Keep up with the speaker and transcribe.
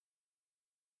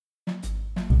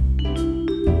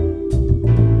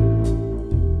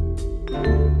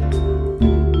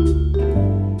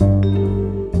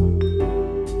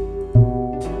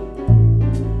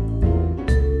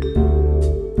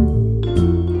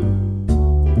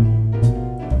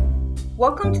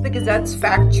welcome to the Gazette's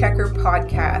Fact Checker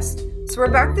podcast. So we're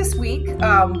back this week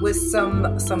with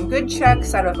some good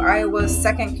checks out of Iowa's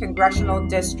 2nd Congressional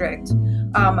District.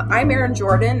 I'm Erin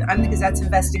Jordan. I'm the Gazette's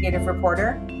investigative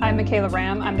reporter. I'm Michaela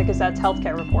Ram. I'm the Gazette's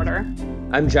healthcare reporter.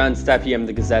 I'm John Steppe. I'm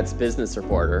the Gazette's business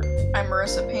reporter. I'm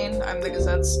Marissa Payne. I'm the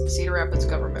Gazette's Cedar Rapids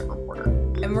government reporter.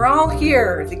 And we're all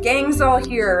here. The gang's all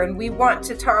here. And we want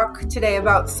to talk today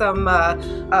about some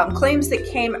claims that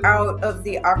came out of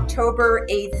the October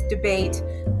 8th debate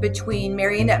between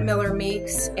Marionette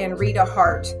Miller-Meeks and Rita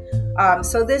Hart.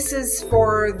 So this is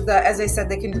for as I said,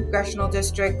 the congressional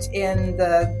district in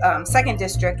the 2nd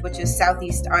district, which is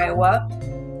Southeast Iowa.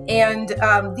 And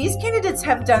these candidates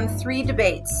have done 3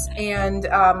 debates. And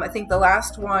I think the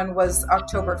last one was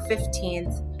October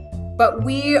 15th. But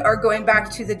we are going back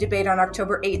to the debate on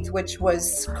October 8th, which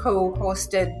was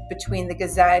co-hosted between the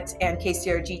Gazette and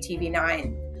KCRG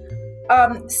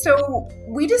TV9. So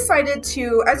we decided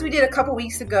to, as we did a couple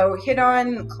weeks ago, hit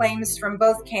on claims from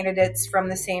both candidates from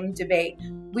the same debate.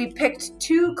 We picked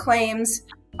 2 claims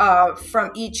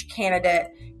from each candidate.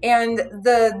 And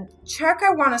the check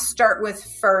I want to start with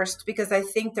first, because I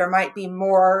think there might be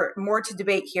more to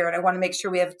debate here, and I want to make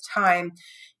sure we have time,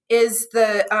 is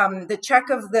the check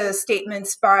of the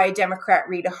statements by Democrat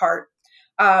Rita Hart.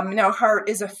 Now, Hart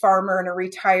is a farmer and a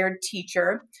retired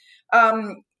teacher.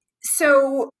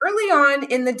 So early on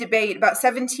in the debate, about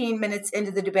 17 minutes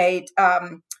into the debate,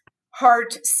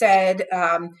 Hart said,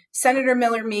 Senator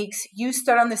Miller-Meeks, you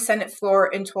stood on the Senate floor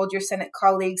and told your Senate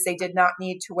colleagues they did not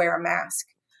need to wear a mask.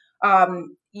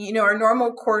 Our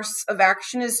normal course of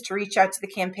action is to reach out to the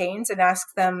campaigns and ask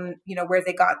them, where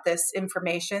they got this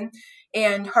information.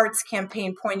 And Hart's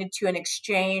campaign pointed to an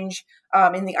exchange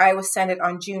in the Iowa Senate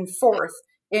on June 4th,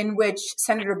 in which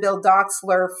Senator Bill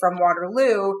Dotzler from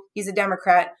Waterloo, he's a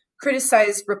Democrat,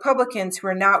 criticized Republicans who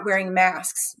are not wearing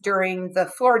masks during the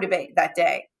floor debate that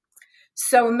day.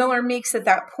 So Miller-Meeks at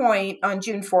that point on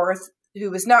June 4th,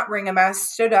 who was not wearing a mask,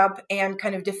 stood up and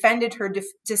kind of defended her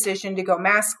decision to go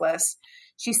maskless.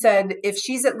 She said, if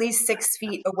she's at least 6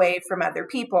 feet away from other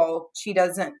people, she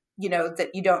doesn't, that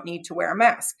you don't need to wear a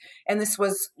mask. And this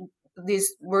was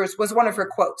one of her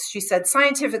quotes. She said,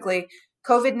 scientifically,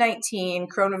 COVID-19,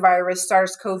 coronavirus,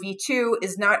 SARS-CoV-2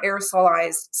 is not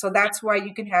aerosolized. So that's why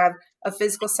you can have a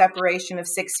physical separation of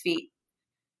 6 feet,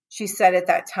 she said at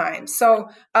that time. So,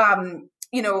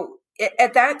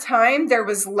 at that time, there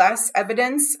was less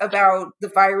evidence about the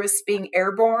virus being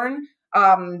airborne.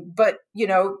 But,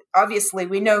 obviously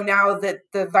we know now that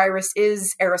the virus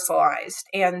is aerosolized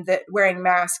and that wearing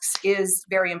masks is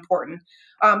very important.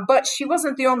 But she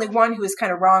wasn't the only one who was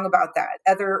kind of wrong about that.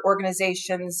 Other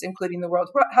organizations, including the World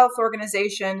Health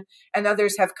Organization and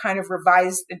others, have kind of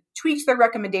revised and tweaked their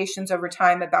recommendations over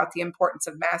time about the importance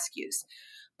of mask use.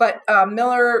 But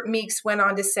Miller-Meeks went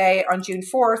on to say on June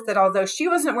 4th that although she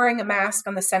wasn't wearing a mask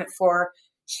on the Senate floor,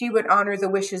 she would honor the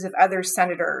wishes of other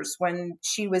senators when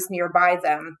she was nearby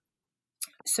them.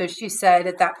 So she said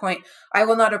at that point, I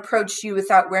will not approach you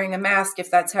without wearing a mask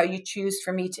if that's how you choose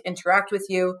for me to interact with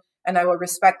you, and I will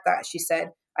respect that, she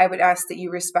said. I would ask that you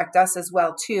respect us as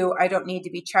well, too. I don't need to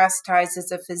be chastised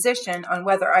as a physician on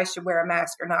whether I should wear a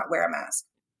mask or not wear a mask.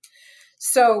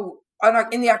 So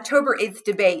in the October 8th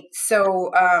debate,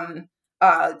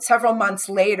 several months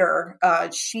later,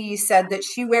 she said that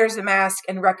she wears a mask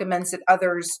and recommends that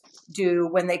others do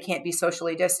when they can't be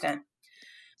socially distant.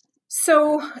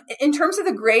 So in terms of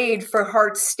the grade for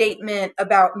Hart's statement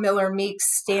about Miller-Meeks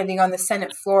standing on the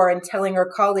Senate floor and telling her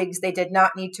colleagues they did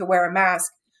not need to wear a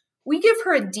mask, we give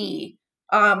her a D.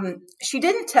 She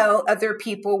didn't tell other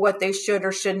people what they should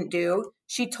or shouldn't do.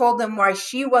 She told them why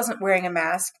she wasn't wearing a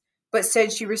mask, but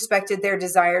said she respected their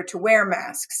desire to wear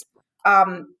masks.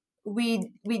 We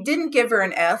didn't give her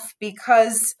an F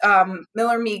because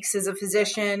Miller-Meeks is a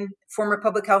physician, former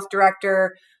public health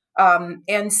director,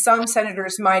 and some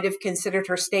senators might have considered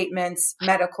her statements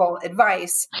medical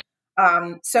advice.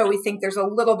 So we think there's a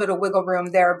little bit of wiggle room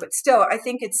there, but still, I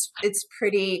think it's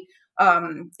pretty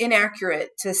inaccurate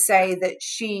to say that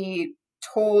she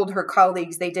told her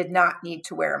colleagues they did not need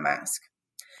to wear a mask.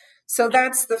 So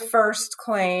that's the first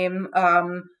claim.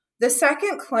 The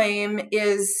second claim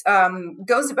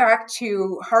goes back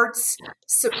to Hart's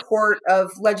support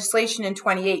of legislation in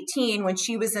 2018 when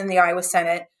she was in the Iowa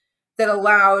Senate that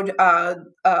allowed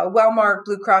Wellmark,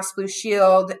 Blue Cross Blue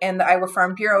Shield, and the Iowa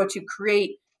Farm Bureau to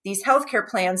create these healthcare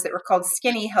plans that were called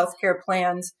skinny healthcare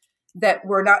plans that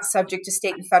were not subject to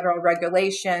state and federal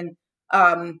regulation,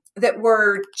 that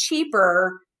were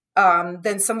cheaper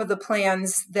than some of the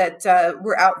plans that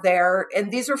were out there.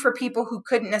 And these were for people who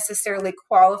couldn't necessarily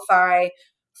qualify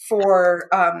for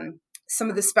some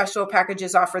of the special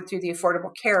packages offered through the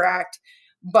Affordable Care Act.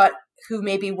 but who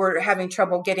maybe were having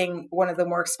trouble getting one of the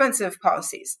more expensive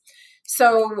policies.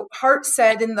 So Hart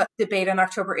said in the debate on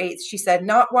October 8th, she said,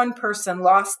 not one person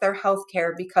lost their health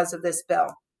care because of this bill.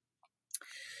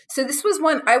 So this was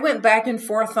one I went back and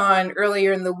forth on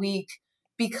earlier in the week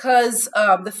because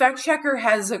the fact checker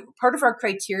has part of our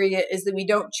criteria is that we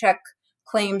don't check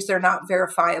claims that are not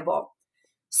verifiable.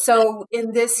 So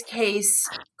in this case,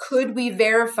 could we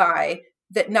verify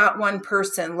that not one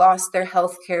person lost their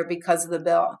health care because of the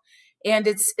bill? And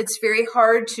it's very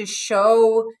hard to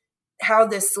show how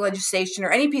this legislation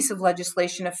or any piece of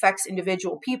legislation affects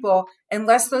individual people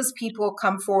unless those people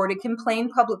come forward and complain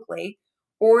publicly,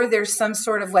 or there's some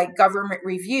sort of like government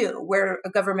review where a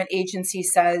government agency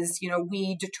says,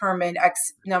 we determined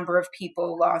X number of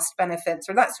people lost benefits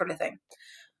or that sort of thing.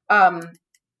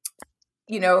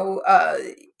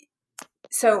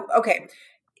 So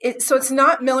it's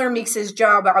not Miller-Meeks'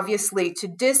 job, obviously, to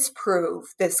disprove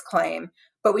this claim,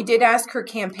 but we did ask her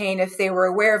campaign if they were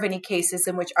aware of any cases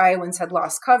in which Iowans had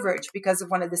lost coverage because of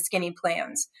one of the skinny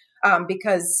plans,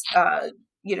 because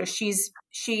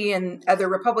she and other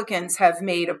Republicans have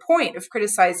made a point of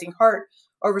criticizing Hart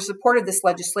over support of this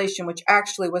legislation, which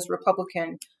actually was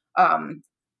Republican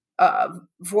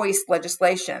voiced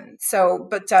legislation. So,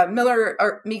 but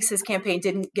Miller-Meeks' campaign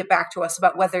didn't get back to us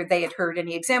about whether they had heard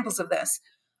any examples of this.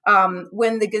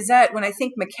 When I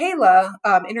think Michaela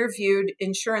interviewed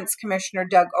Insurance Commissioner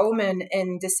Doug Omen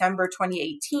in December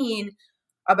 2018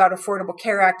 about Affordable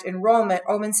Care Act enrollment,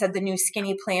 Omen said the new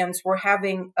skinny plans were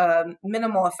having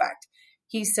minimal effect.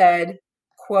 He said,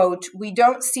 quote, "We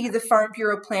don't see the Farm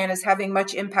Bureau plan as having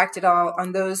much impact at all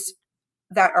on those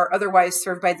that are otherwise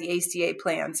served by the ACA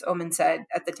plans," Omen said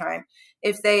at the time.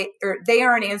 If they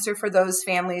are an answer for those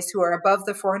families who are above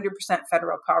the 400%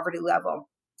 federal poverty level.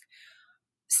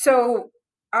 So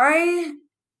I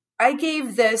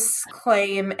gave this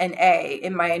claim an A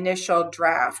in my initial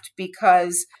draft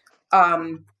because,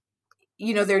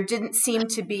 there didn't seem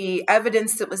to be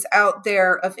evidence that was out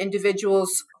there of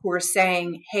individuals who were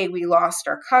saying, hey, we lost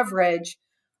our coverage.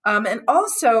 And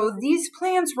also, these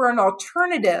plans were an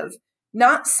alternative,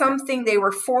 not something they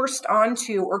were forced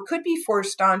onto or could be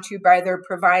forced onto by their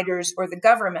providers or the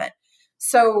government.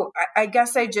 So I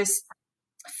guess I just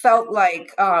felt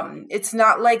like it's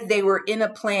not like they were in a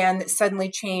plan that suddenly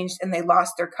changed and they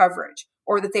lost their coverage,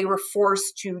 or that they were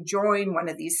forced to join one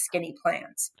of these skinny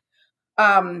plans.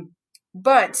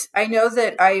 But I know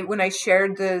that when I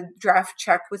shared the draft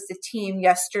check with the team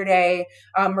yesterday,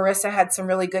 Marissa had some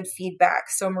really good feedback.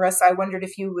 So Marissa, I wondered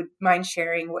if you would mind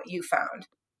sharing what you found.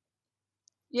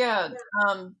 Yeah.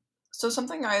 So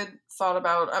something I had thought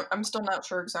about, I'm still not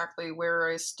sure exactly where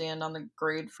I stand on the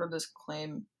grade for this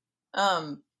claim.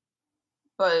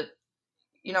 But,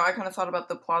 I kind of thought about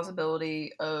the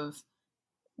plausibility of,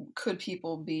 could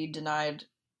people be denied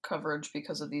coverage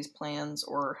because of these plans,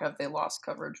 or have they lost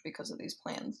coverage because of these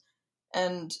plans?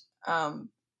 And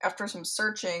after some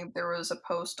searching, there was a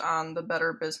post on the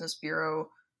Better Business Bureau,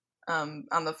 on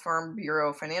the Farm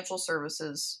Bureau Financial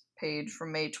Services page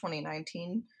from May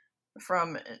 2019,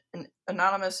 from an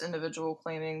anonymous individual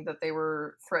claiming that they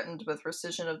were threatened with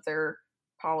rescission of their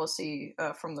policy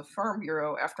from the Farm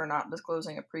Bureau after not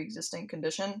disclosing a pre-existing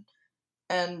condition.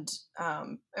 And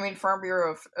Farm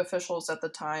Bureau officials at the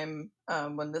time,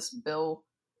 when this bill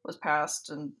was passed,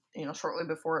 and shortly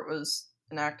before it was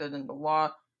enacted into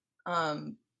law,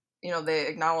 they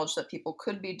acknowledged that people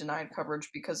could be denied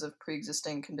coverage because of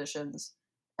pre-existing conditions.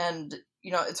 And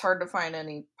it's hard to find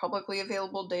any publicly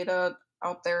available data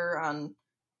out there on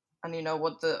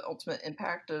what the ultimate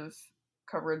impact of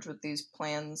coverage with these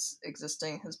plans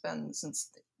existing has been,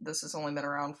 since this has only been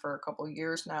around for a couple of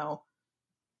years now.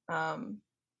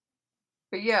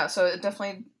 But yeah, so it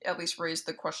definitely at least raised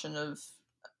the question of,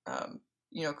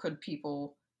 could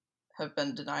people have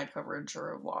been denied coverage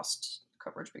or have lost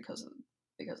coverage because of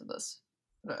this?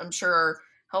 But I'm sure our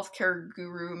healthcare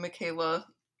guru Michaela,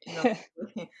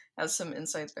 has some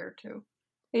insight there too.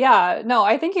 Yeah, no,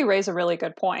 I think you raise a really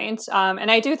good point.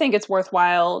 And I do think it's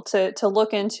worthwhile to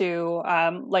look into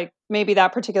like maybe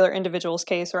that particular individual's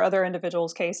case or other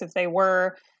individuals' case if they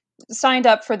were signed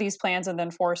up for these plans and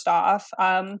then forced off.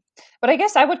 But I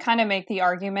guess I would kind of make the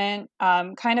argument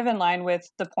kind of in line with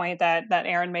the point that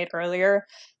Aaron made earlier,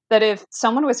 that if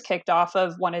someone was kicked off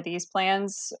of one of these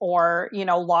plans or,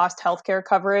 lost healthcare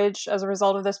coverage as a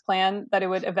result of this plan, that it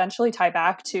would eventually tie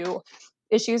back to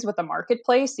issues with the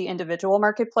marketplace, the individual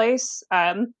marketplace.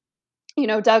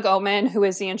 Doug Omen, who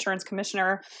is the insurance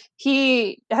commissioner,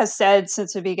 he has said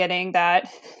since the beginning that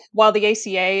while the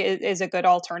ACA is a good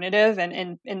alternative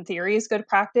and in theory is good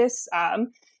practice,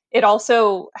 it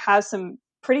also has some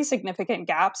pretty significant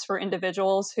gaps for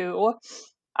individuals who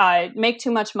make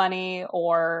too much money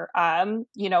or,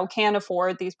 can't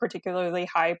afford these particularly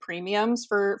high premiums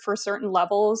for certain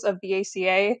levels of the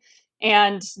ACA.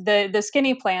 And the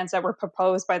skinny plans that were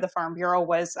proposed by the Farm Bureau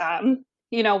was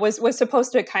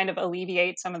supposed to kind of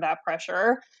alleviate some of that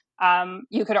pressure.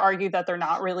 You could argue that they're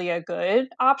not really a good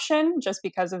option just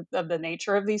because of the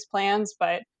nature of these plans,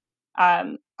 but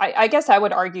I guess I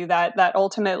would argue that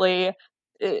ultimately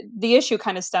the issue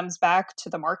kind of stems back to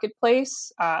the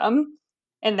marketplace,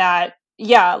 and that,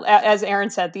 yeah, as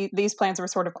Aaron said, these plans were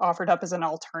sort of offered up as an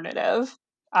alternative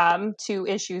to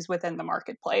issues within the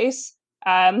marketplace.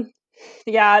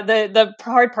 Yeah, the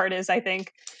hard part is, I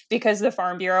think, because the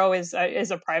Farm Bureau is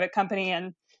a private company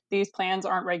and these plans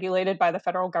aren't regulated by the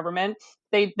federal government,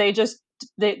 they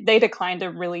decline to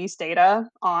release data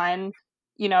on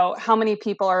how many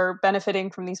people are benefiting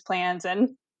from these plans, and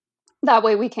that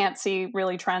way we can't see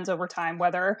really trends over time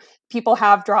whether people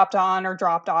have dropped on or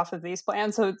dropped off of these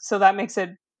plans. So that makes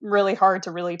it really hard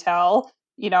to really tell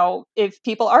if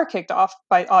people are kicked off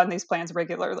on these plans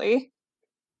regularly.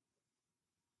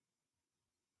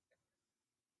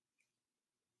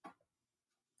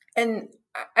 And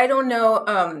I don't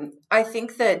know. I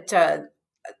think that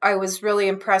I was really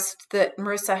impressed that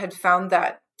Marissa had found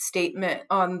that statement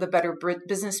on the Better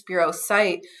Business Bureau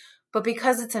site. But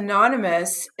because it's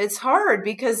anonymous, it's hard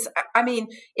because, I mean,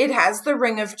 it has the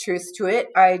ring of truth to it.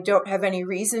 I don't have any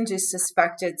reason to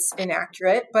suspect it's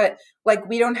inaccurate, but like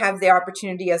we don't have the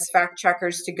opportunity as fact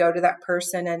checkers to go to that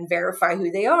person and verify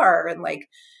who they are and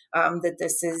that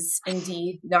this is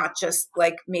indeed not just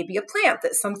like maybe a plant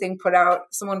that someone put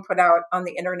out on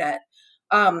the internet.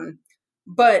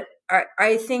 But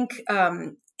I think,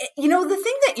 the thing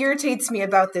that irritates me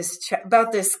about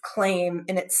this claim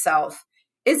in itself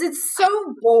is it's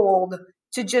so bold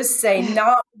to just say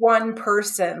not one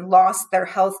person lost their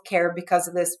health care because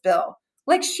of this bill.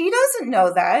 Like, she doesn't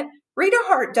know that. Rita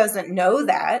Hart doesn't know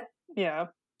that. Yeah.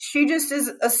 She just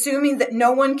is assuming that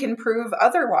no one can prove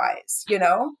otherwise,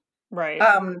 Right.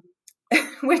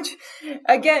 Which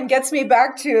again gets me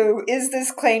back to, is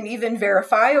this claim even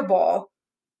verifiable?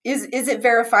 Is it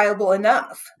verifiable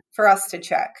enough for us to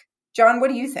check? John, what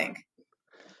do you think?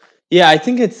 Yeah, I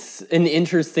think it's an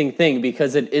interesting thing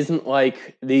because it isn't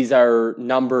like these are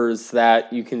numbers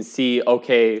that you can see,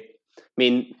 okay, I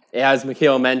mean, as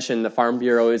Michaela mentioned, the Farm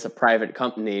Bureau is a private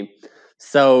company.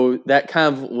 So that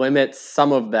kind of limits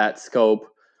some of that scope.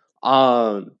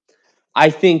 I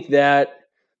think that,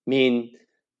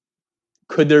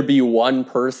 could there be one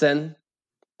person?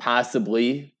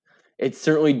 Possibly. It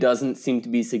certainly doesn't seem to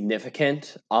be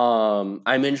significant.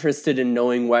 I'm interested in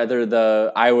knowing whether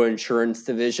the Iowa Insurance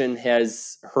Division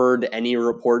has heard any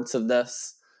reports of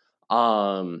this.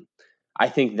 I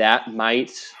think that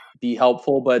might be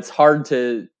helpful, but it's hard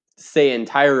to say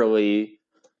entirely.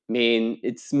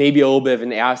 It's maybe a little bit of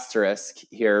an asterisk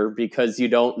here because you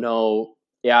don't know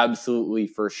absolutely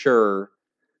for sure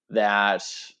that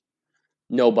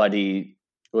nobody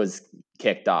was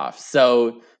kicked off.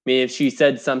 So, if she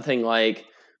said something like,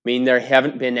 there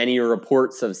haven't been any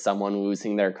reports of someone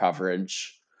losing their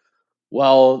coverage,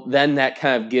 well, then that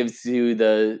kind of gives you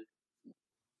the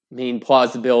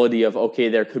plausibility of, okay,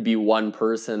 there could be one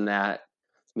person that,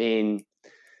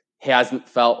 hasn't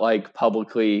felt like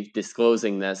publicly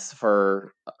disclosing this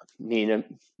for,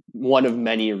 one of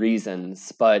many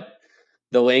reasons. But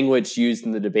the language used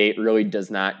in the debate really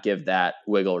does not give that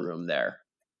wiggle room there.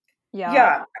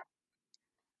 Yeah.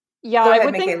 Yeah, Go I ahead,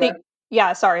 would think Michaela.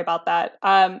 yeah, sorry about that.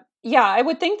 Yeah, I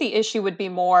would think the issue would be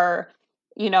more,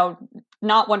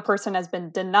 not one person has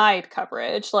been denied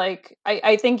coverage. Like,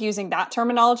 I think using that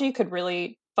terminology could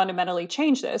really fundamentally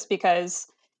change this because,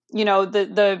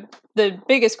 the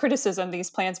biggest criticism these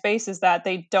plans face is that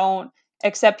they don't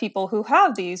accept people who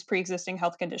have these pre-existing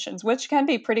health conditions, which can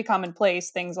be pretty commonplace,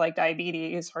 things like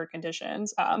diabetes, heart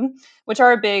conditions, which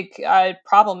are a big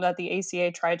problem that the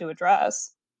ACA tried to address.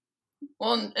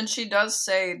 Well, and she does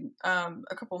say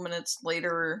a couple minutes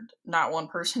later, not one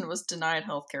person was denied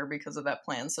healthcare because of that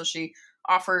plan. So she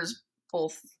offers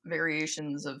both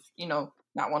variations of,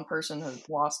 not one person has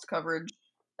lost coverage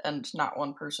and not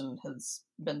one person has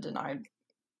been denied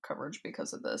coverage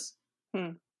because of this.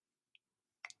 Do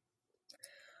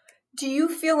you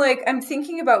feel like, I'm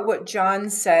thinking about what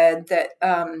John said, that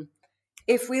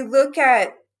if we look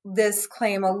at this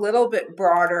claim a little bit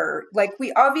broader, like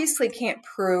we obviously can't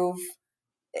prove,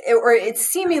 or it's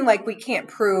seeming like we can't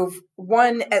prove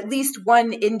at least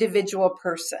one individual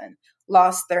person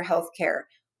lost their health care.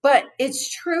 But it's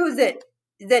true that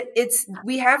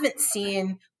we haven't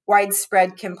seen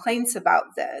widespread complaints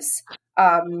about this.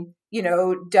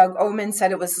 Doug Omen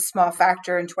said it was a small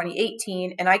factor in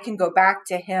 2018, and I can go back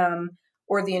to him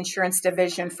or the insurance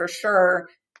division for sure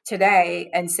today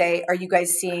and say, are you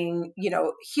guys seeing,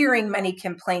 hearing many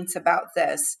complaints about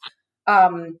this?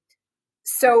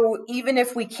 So even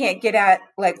if we can't get at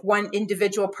like one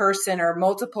individual person or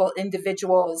multiple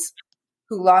individuals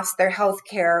who lost their health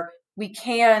care, we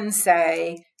can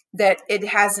say that it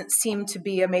hasn't seemed to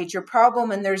be a major problem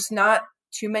and there's not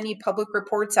too many public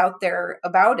reports out there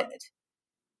about it.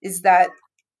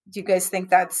 Do you guys think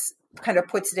that's kind of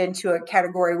puts it into a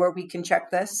category where we can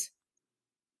check this?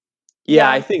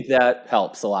 Yeah, I think that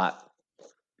helps a lot.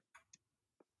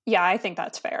 Yeah, I think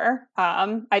that's fair.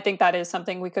 I think that is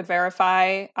something we could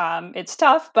verify. It's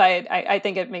tough, but I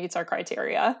think it meets our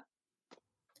criteria.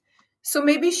 So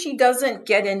maybe she doesn't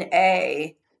get an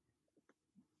A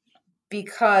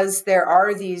because there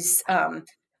are these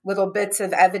little bits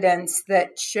of evidence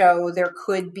that show there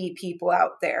could be people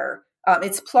out there.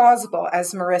 It's plausible,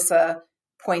 as Marissa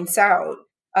points out.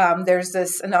 There's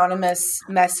this anonymous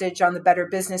message on the Better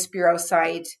Business Bureau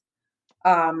site,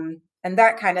 and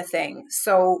that kind of thing.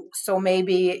 So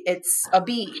maybe it's a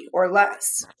B or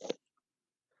less.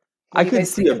 I could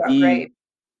see a B. Grade?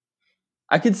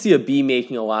 I could see a B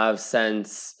making a lot of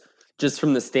sense just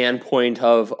from the standpoint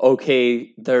of,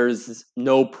 okay, there's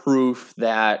no proof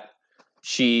that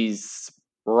she's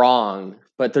wrong,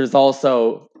 but there's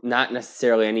also not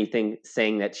necessarily anything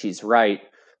saying that she's right.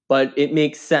 But it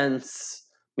makes sense.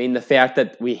 I mean, the fact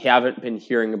that we haven't been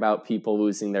hearing about people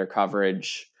losing their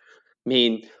coverage, I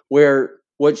mean, where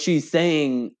what she's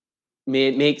saying,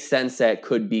 it makes sense that it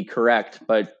could be correct,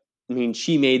 but I mean,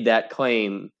 she made that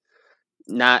claim.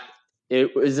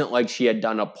 It isn't like she had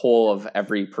done a poll of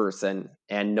every person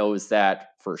and knows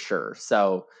that for sure.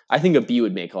 So I think a B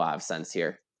would make a lot of sense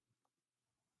here.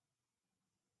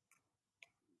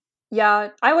 Yeah,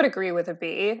 I would agree with a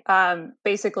B.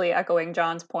 Basically echoing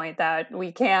John's point that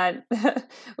we can't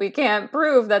we can't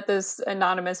prove that this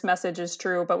anonymous message is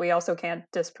true, but we also can't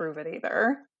disprove it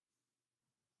either.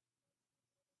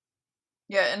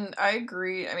 Yeah, and I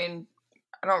agree. I mean,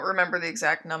 I don't remember the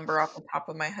exact number off the top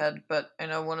of my head, but I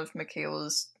know one of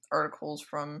Michaela's articles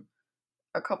from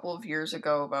a couple of years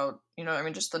ago about,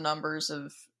 just the numbers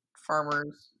of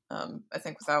farmers, I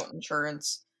think without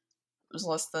insurance, was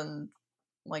less than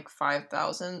like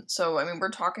 5,000. So, I mean,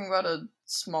 we're talking about a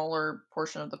smaller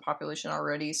portion of the population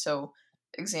already. So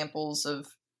examples of,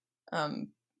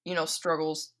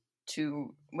 struggles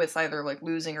with either like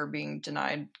losing or being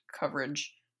denied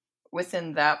coverage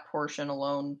within that portion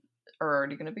alone are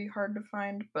already going to be hard to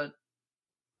find. But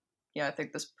yeah, I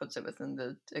think this puts it within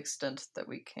the extent that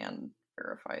we can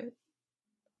verify it.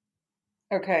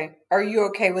 Okay. Are you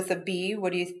okay with a B?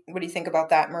 What do you think about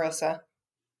that, Marissa?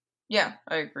 Yeah,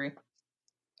 I agree.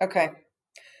 Okay.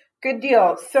 Good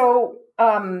deal. So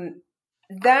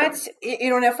that's,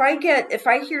 and if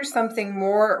I hear something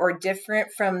more or different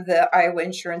from the Iowa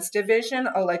Insurance Division,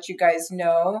 I'll let you guys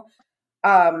know.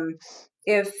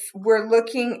 If we're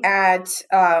looking at,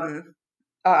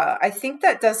 I think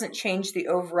that doesn't change the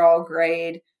overall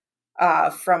grade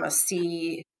from a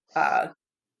C,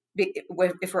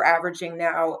 if we're averaging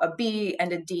now a B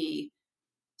and a D.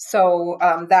 So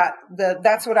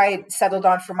that's what I settled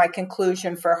on for my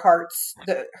conclusion for Hart's,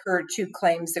 her two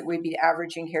claims that we'd be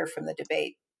averaging here from the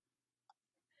debate.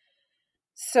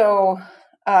 So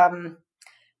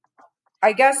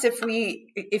I guess if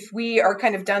we are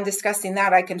kind of done discussing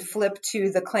that, I can flip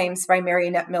to the claims by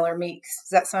Marionette Miller-Meeks. Does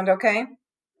that sound okay?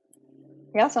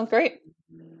 Yeah, sounds great.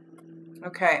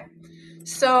 Okay.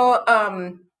 So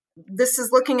this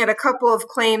is looking at a couple of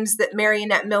claims that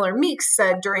Marionette Miller-Meeks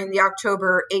said during the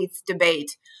October 8th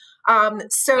debate.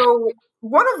 So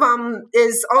one of them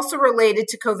is also related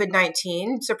to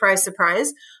COVID-19. Surprise,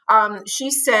 surprise. She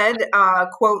said,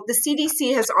 quote, the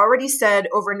CDC has already said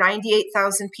over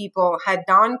 98,000 people had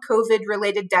non-COVID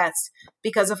related deaths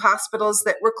because of hospitals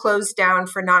that were closed down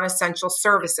for non-essential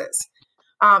services.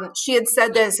 She had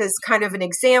said this as kind of an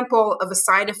example of a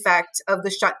side effect of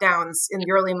the shutdowns in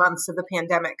the early months of the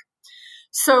pandemic.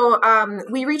 So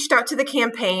we reached out to the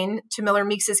campaign, to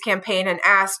Miller-Meeks' campaign, and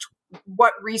asked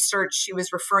what research she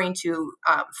was referring to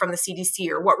from the CDC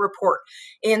or what report,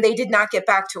 and they did not get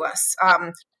back to us.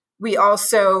 We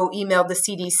also emailed the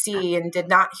CDC and did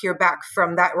not hear back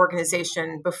from that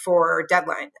organization before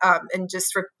deadline. And just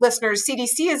for listeners,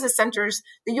 CDC is the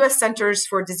U.S. Centers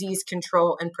for Disease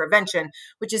Control and Prevention,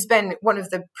 which has been one of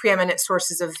the preeminent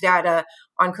sources of data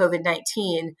on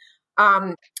COVID-19.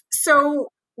 So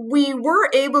we were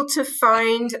able to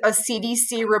find a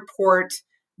CDC report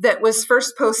that was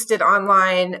first posted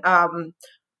online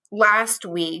last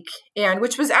week, and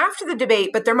which was after the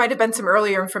debate, but there might have been some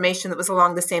earlier information that was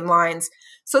along the same lines.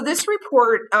 So this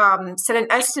report said an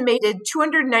estimated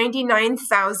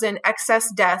 299,000 excess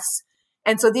deaths,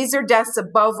 and so these are deaths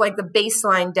above like the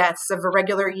baseline deaths of a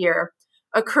regular year,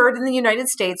 occurred in the United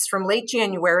States from late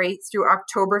January through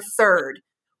October 3rd,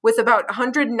 with about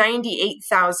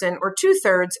 198,000 or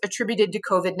 2/3 attributed to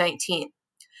COVID-19.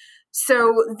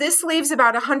 So this leaves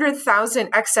about 100,000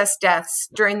 excess deaths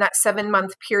during that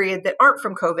 7-month period that aren't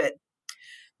from COVID.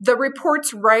 The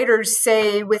report's writers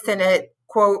say within it,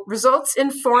 quote, results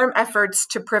inform efforts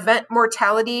to prevent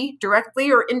mortality directly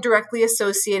or indirectly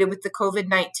associated with the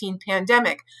COVID-19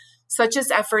 pandemic, such as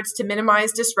efforts to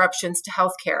minimize disruptions to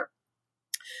healthcare.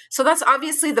 So that's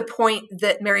obviously the point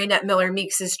that Mariannette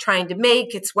Miller-Meeks is trying to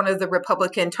make. It's one of the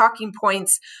Republican talking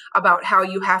points about how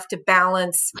you have to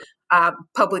balance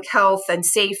public health and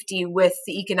safety with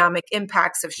the economic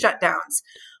impacts of shutdowns.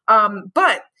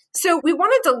 But so we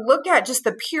wanted to look at just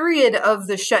the period of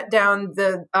the shutdown,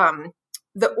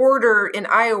 the order in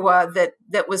Iowa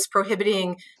that was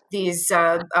prohibiting these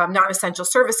non-essential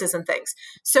services and things.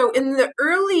 So in the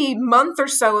early month or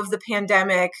so of the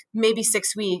pandemic, maybe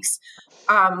 6 weeks,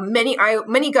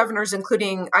 many governors,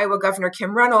 including Iowa Governor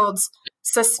Kim Reynolds,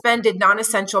 suspended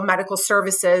non-essential medical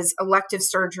services, elective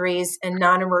surgeries, and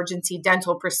non-emergency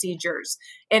dental procedures.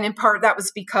 And in part, that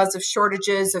was because of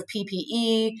shortages of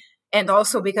PPE, and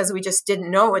also because we just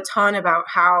didn't know a ton about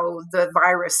how the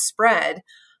virus spread.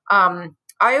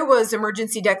 Iowa's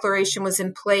emergency declaration was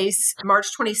in place March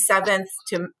 27th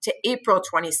to April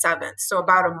 27th, so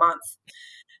about a month.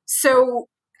 So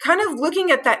kind of looking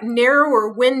at that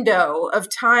narrower window of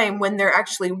time when there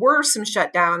actually were some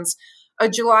shutdowns, a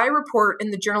July report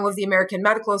in the Journal of the American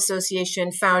Medical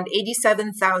Association found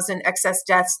 87,000 excess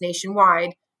deaths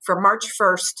nationwide from March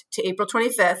 1st to April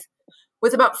 25th,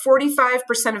 with about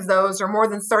 45% of those, or more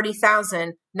than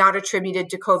 30,000, not attributed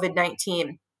to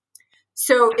COVID-19.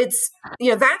 So it's,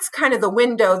 that's kind of the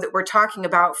window that we're talking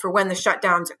about for when the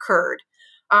shutdowns occurred.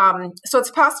 So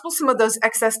it's possible some of those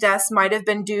excess deaths might have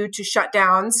been due to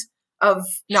shutdowns of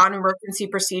non-emergency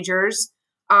procedures,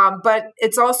 but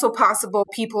it's also possible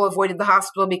people avoided the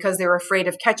hospital because they were afraid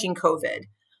of catching COVID.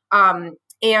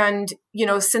 And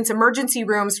since emergency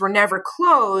rooms were never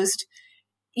closed,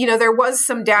 there was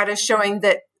some data showing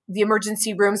that the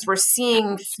emergency rooms were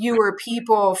seeing fewer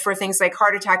people for things like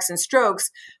heart attacks and strokes,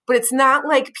 but it's not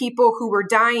like people who were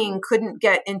dying couldn't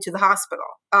get into the hospital.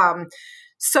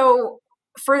 So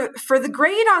for the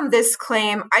grade on this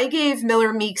claim, I gave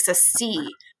Miller-Meeks a C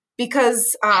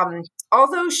because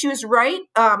although she was right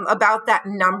about that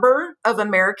number of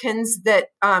Americans that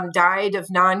died of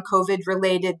non-COVID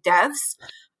related deaths,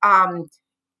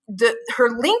 her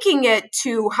linking it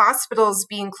to hospitals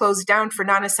being closed down for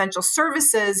non-essential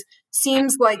services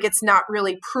seems like it's not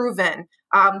really proven.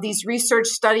 These research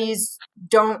studies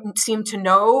don't seem to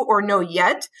know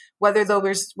yet whether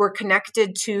those were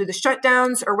connected to the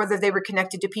shutdowns or whether they were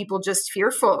connected to people just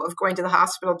fearful of going to the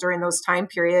hospital during those time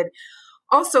period.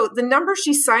 Also, the number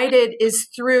she cited is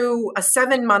through a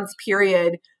 7-month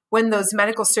period when those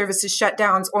medical services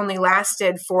shutdowns only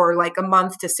lasted for like a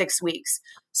month to 6 weeks.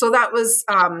 So that was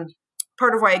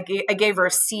part of why I gave her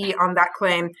a C on that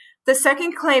claim. The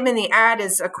second claim in the ad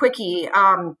is a quickie.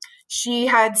 She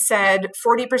had said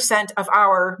 40% of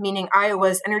meaning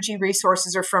Iowa's energy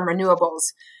resources are from renewables.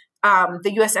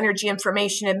 The U.S. Energy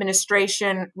Information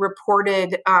Administration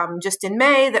reported just in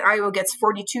May that Iowa gets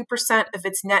 42% of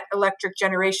its net electric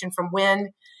generation from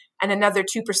wind and another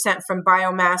 2% from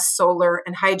biomass, solar,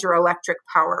 and hydroelectric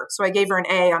power. So I gave her an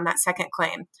A on that second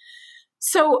claim.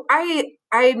 So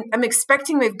I'm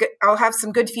expecting I'll have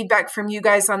some good feedback from you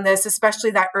guys on this,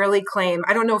 especially that early claim.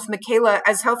 I don't know if Michaela,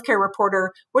 as healthcare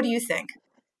reporter, what do you think?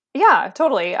 Yeah,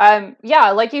 totally.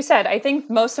 Like you said, I think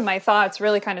most of my thoughts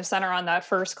really kind of center on that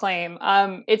first claim.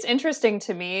 It's interesting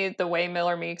to me the way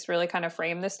Miller-Meeks really kind of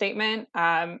framed the statement.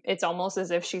 It's almost as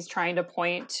if she's trying to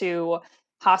point to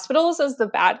hospitals as the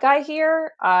bad guy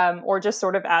here, or just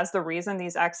sort of as the reason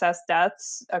these excess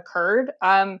deaths occurred.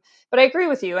 But I agree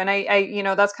with you, and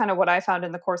I that's kind of what I found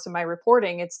in the course of my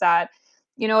reporting. It's that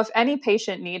if any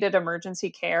patient needed emergency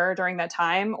care during that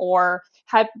time or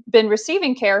had been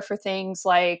receiving care for things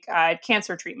like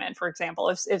cancer treatment, for example,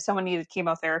 if someone needed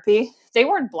chemotherapy, they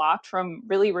weren't blocked from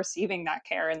really receiving that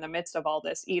care in the midst of all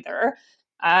this either.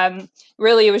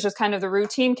 Really, it was just kind of the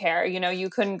routine care. You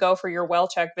couldn't go for your well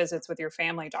check visits with your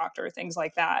family doctor, things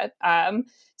like that.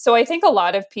 So I think a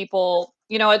lot of people,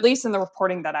 at least in the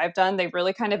reporting that I've done, they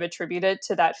really kind of attribute it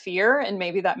to that fear and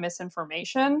maybe that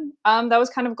misinformation that was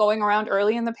kind of going around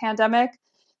early in the pandemic.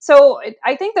 So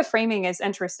I think the framing is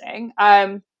interesting.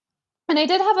 And I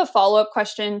did have a follow-up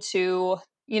question to,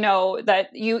 that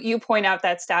you point out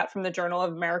that stat from the Journal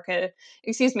of America,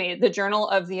 excuse me, the Journal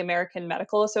of the American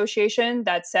Medical Association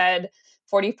that said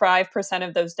 45%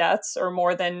 of those deaths, or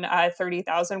more than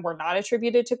 30,000, were not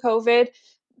attributed to COVID.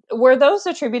 Were those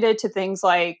attributed to things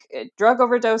like drug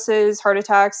overdoses, heart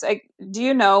attacks? Do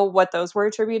you know what those were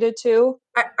attributed to?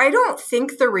 I don't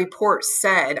think the report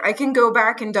said. I can go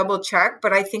back and double check,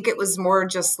 but I think it was more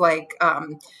just like,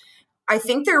 I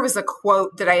think there was a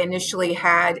quote that I initially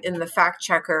had in the fact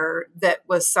checker that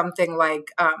was something like,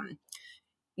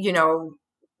 you know,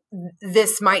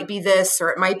 this might be this, or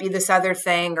it might be this other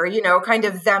thing, or, kind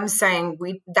of them saying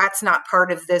that's not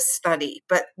part of this study,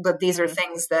 but these are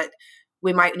things that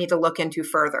we might need to look into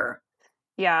further.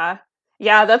 Yeah.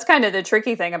 Yeah, that's kind of the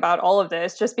tricky thing about all of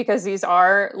this, just because these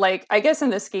are, like, I guess in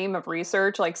the scheme of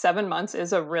research, like 7 months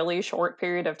is a really short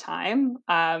period of time.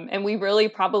 And we really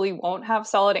probably won't have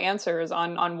solid answers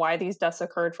on why these deaths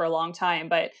occurred for a long time.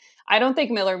 But I don't think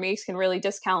Miller-Meeks can really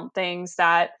discount things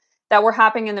that were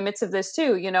happening in the midst of this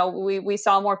too. We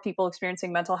saw more people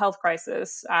experiencing mental health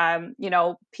crisis.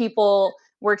 People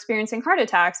were experiencing heart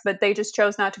attacks, but they just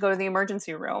chose not to go to the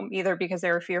emergency room, either because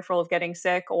they were fearful of getting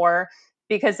sick, or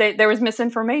because there was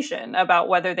misinformation about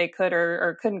whether they could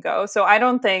or couldn't go. So I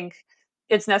don't think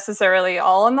it's necessarily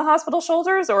all on the hospital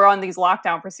shoulders or on these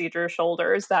lockdown procedure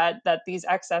shoulders that these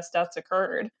excess deaths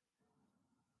occurred.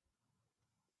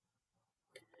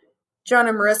 John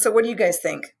and Marissa, what do you guys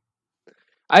think?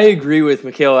 I agree with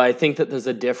Michaela. I think that there's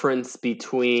a difference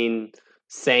between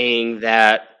saying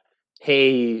that,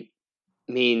 hey,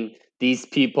 these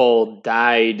people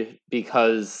died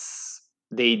because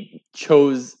they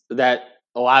chose that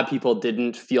a lot of people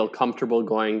didn't feel comfortable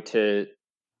going to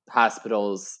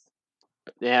hospitals,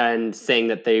 and saying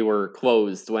that they were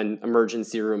closed when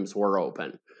emergency rooms were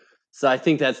open. So I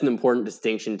think that's an important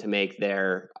distinction to make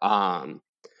there,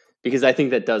 because I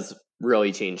think that does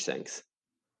really change things.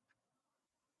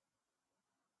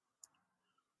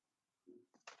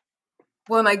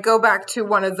 Well, and I go back to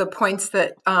one of the points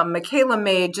that Michaela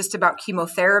made just about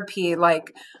chemotherapy.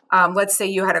 Like, let's say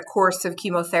you had a course of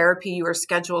chemotherapy you were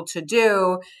scheduled to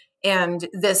do, and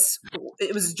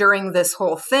it was during this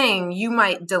whole thing. You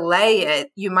might delay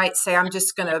it. You might say, I'm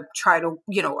just going to try to,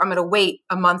 I'm going to wait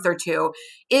a month or two.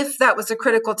 If that was a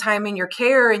critical time in your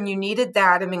care and you needed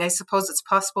that, I mean, I suppose it's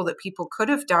possible that people could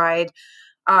have died.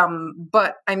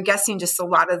 But I'm guessing just a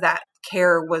lot of that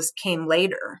care came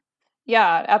later.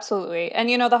 Yeah, absolutely. And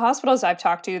the hospitals I've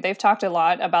talked to, they've talked a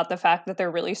lot about the fact that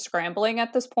they're really scrambling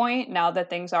at this point now that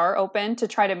things are open to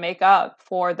try to make up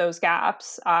for those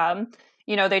gaps.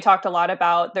 They talked a lot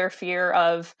about their fear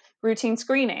of routine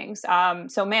screenings.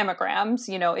 So mammograms,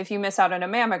 if you miss out on a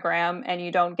mammogram and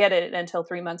you don't get it until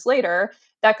 3 months later,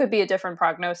 that could be a different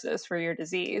prognosis for your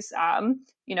disease.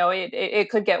 It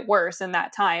could get worse in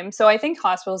that time. So I think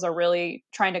hospitals are really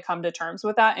trying to come to terms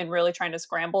with that and really trying to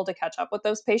scramble to catch up with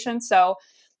those patients. So,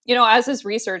 as this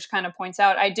research kind of points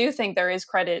out, I do think there is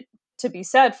credit to be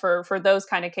said for those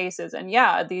kind of cases. And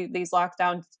yeah, these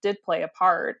lockdowns did play a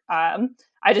part.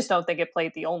 I just don't think it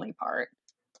played the only part.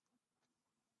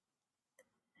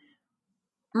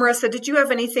 Marissa, did you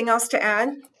have anything else to add?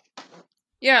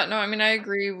 Yeah, no, I mean, I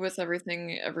agree with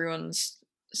everything everyone's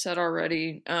said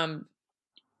already.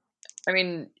 I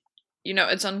mean,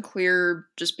 it's unclear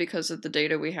just because of the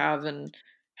data we have and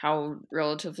how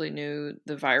relatively new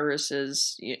the virus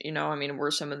is. I mean,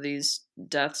 were some of these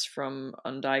deaths from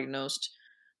undiagnosed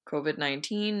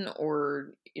COVID-19,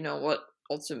 or, what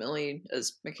ultimately,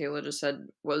 as Michaela just said,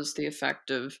 was the effect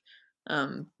of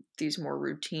these more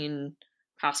routine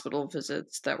hospital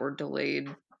visits that were delayed.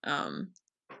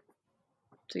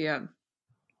 So, yeah.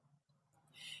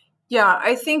 Yeah,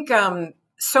 I think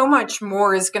so much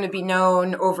more is going to be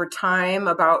known over time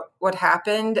about what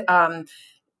happened.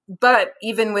 But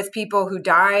even with people who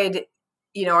died,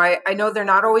 I know they're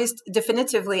not always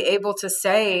definitively able to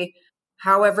say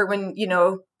how everyone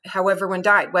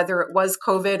died, whether it was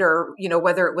COVID or,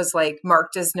 whether it was like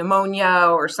marked as pneumonia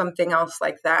or something else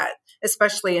like that,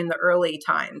 especially in the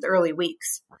early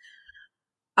weeks.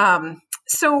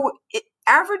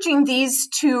 Averaging these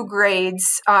two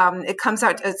grades, it comes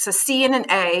out, it's a C and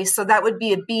an A, so that would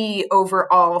be a B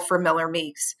overall for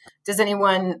Miller-Meeks. Does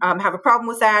anyone have a problem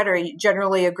with that, or you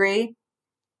generally agree?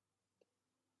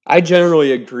 I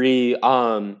generally agree.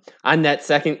 On that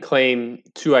second claim,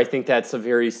 too, I think that's a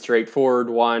very straightforward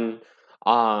one.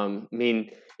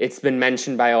 It's been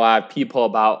mentioned by a lot of people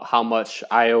about how much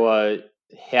Iowa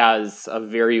has a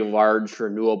very large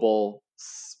renewable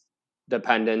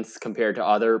dependence compared to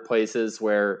other places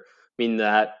where,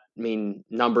 that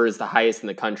number is the highest in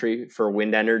the country for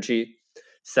wind energy.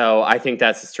 So I think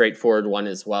that's a straightforward one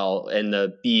as well. And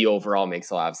the B overall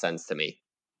makes a lot of sense to me.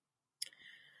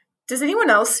 Does anyone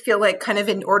else feel like kind of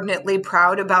inordinately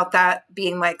proud about that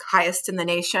being like highest in the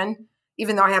nation,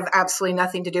 even though I have absolutely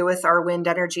nothing to do with our wind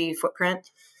energy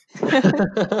footprint?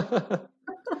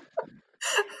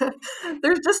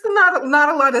 There's just not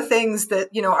a lot of things that,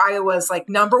 Iowa's like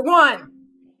number one.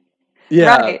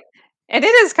 Yeah. Right. And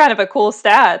it is kind of a cool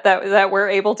stat that we're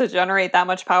able to generate that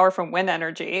much power from wind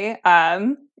energy.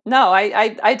 No,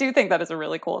 I do think that is a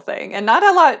really cool thing, and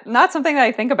not something that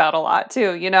I think about a lot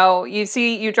too.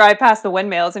 You drive past the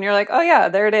windmills and you're like, oh yeah,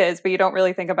 there it is, but you don't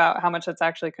really think about how much it's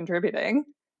actually contributing.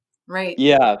 Right.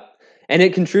 Yeah. And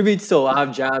it contributes to a lot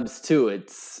of jobs too.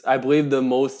 It's, I believe, the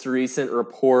most recent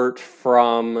report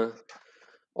from,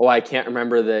 I can't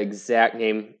remember the exact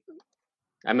name.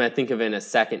 I'm going to think of it in a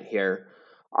second here.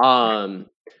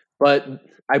 But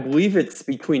I believe it's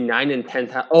between 9 and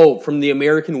 10,000. Oh, from the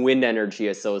American Wind Energy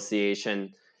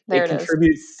Association. There It it is.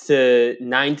 contributes to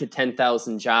 9 to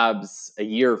 10,000 jobs a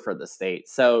year for the state.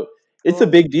 So it's a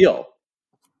Cool. big deal.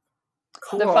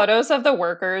 Cool. The photos of the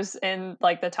workers in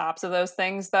like the tops of those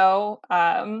things, though,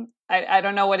 I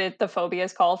don't know what the phobia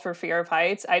is called for fear of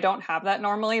heights. I don't have that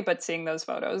normally, but seeing those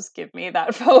photos give me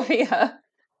that phobia.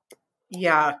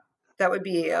 Yeah, that would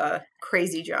be a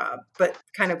crazy job, but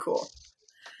kind of cool.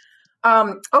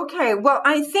 Okay, well,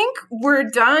 I think we're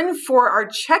done for our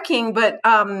checking, but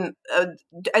I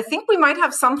think we might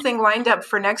have something lined up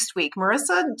for next week.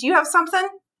 Marissa, do you have something?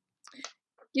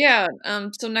 Yeah.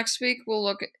 So next week we'll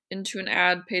look into an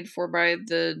ad paid for by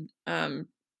the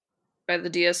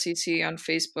DSCC on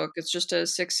Facebook. It's just a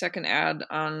 6-second ad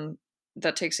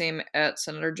that takes aim at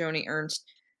Senator Joni Ernst,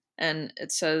 and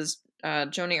it says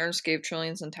Joni Ernst gave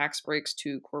trillions in tax breaks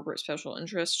to corporate special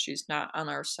interests. She's not on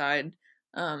our side.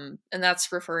 And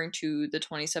that's referring to the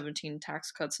 2017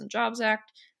 Tax Cuts and Jobs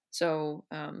Act. So,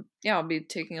 I'll be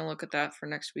taking a look at that for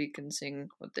next week and seeing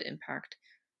what the impact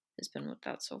has been with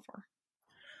that so far.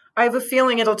 I have a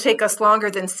feeling it'll take us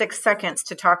longer than 6 seconds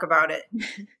to talk about it.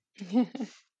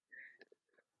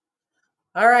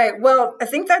 All right. Well, I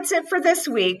think that's it for this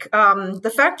week.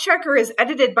 The Fact Checker is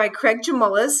edited by Craig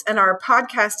Jamullas, and our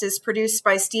podcast is produced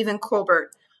by Stephen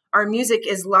Colbert. Our music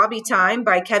is Lobby Time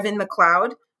by Kevin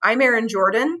MacLeod. I'm Erin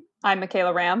Jordan. I'm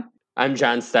Michaela Ram. I'm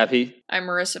John Steppe. I'm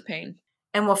Marissa Payne.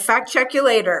 And we'll fact check you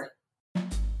later.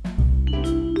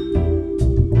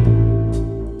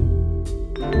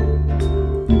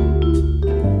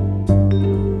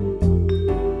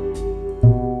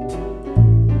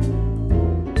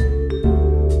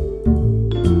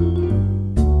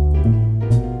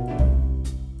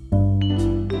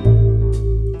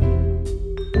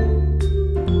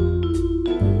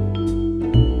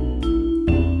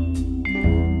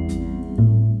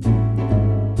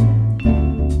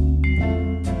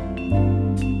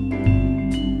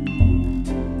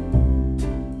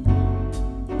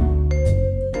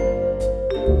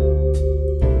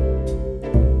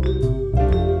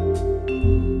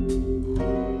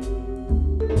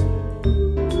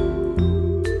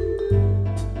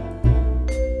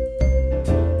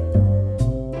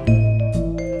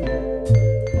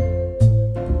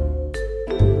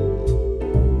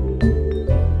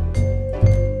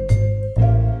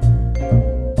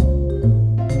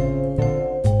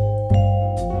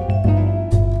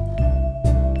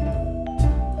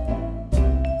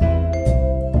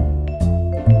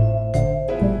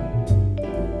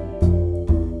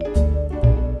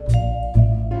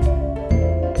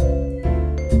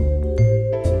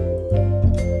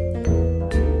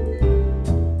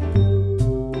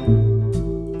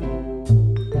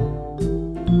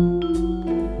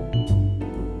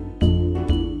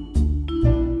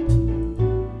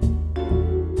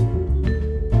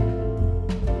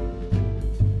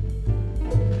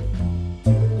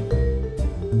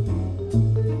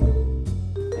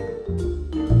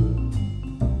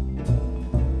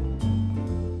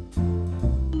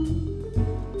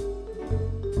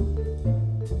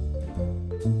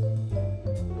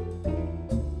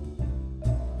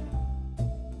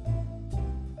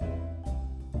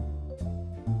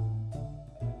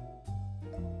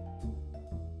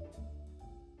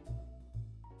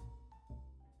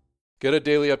 Get a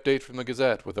daily update from the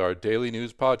Gazette with our daily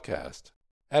news podcast.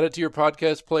 Add it to your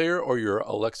podcast player or your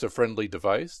Alexa-friendly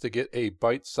device to get a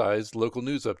bite-sized local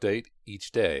news update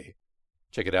each day.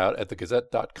 Check it out at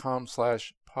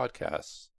thegazette.com/podcasts.